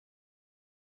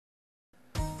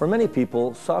For many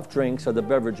people, soft drinks are the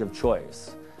beverage of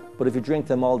choice. But if you drink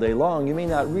them all day long, you may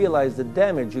not realize the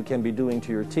damage you can be doing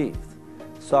to your teeth.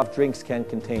 Soft drinks can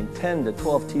contain 10 to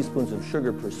 12 teaspoons of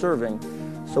sugar per serving,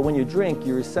 so when you drink,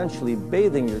 you're essentially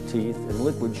bathing your teeth in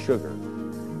liquid sugar.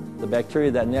 The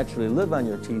bacteria that naturally live on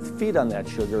your teeth feed on that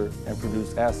sugar and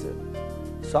produce acid.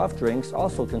 Soft drinks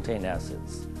also contain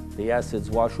acids. The acids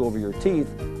wash over your teeth,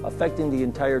 affecting the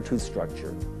entire tooth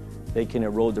structure. They can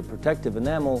erode the protective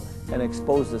enamel and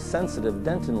expose the sensitive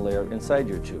dentin layer inside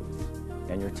your tooth,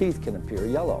 and your teeth can appear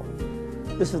yellow.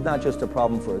 This is not just a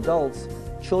problem for adults.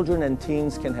 Children and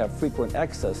teens can have frequent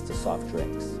access to soft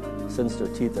drinks. Since their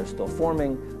teeth are still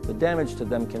forming, the damage to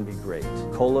them can be great.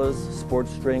 Colas,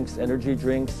 sports drinks, energy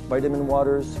drinks, vitamin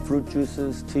waters, fruit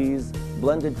juices, teas,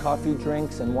 blended coffee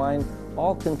drinks, and wine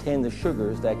all contain the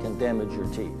sugars that can damage your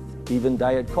teeth. Even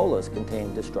diet colas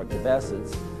contain destructive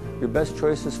acids. Your best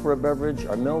choices for a beverage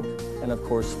are milk and, of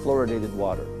course, fluoridated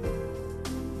water.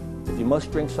 If you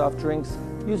must drink soft drinks,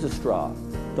 use a straw.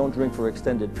 Don't drink for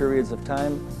extended periods of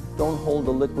time. Don't hold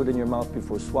the liquid in your mouth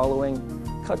before swallowing.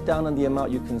 Cut down on the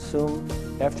amount you consume.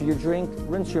 After you drink,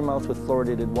 rinse your mouth with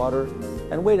fluoridated water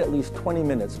and wait at least 20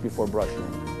 minutes before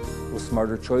brushing. With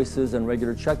smarter choices and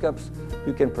regular checkups,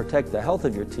 you can protect the health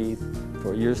of your teeth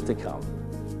for years to come.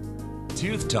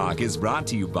 Tooth Talk is brought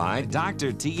to you by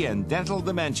Dr. T and Dental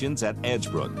Dimensions at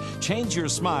Edgebrook. Change your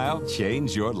smile,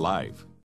 change your life.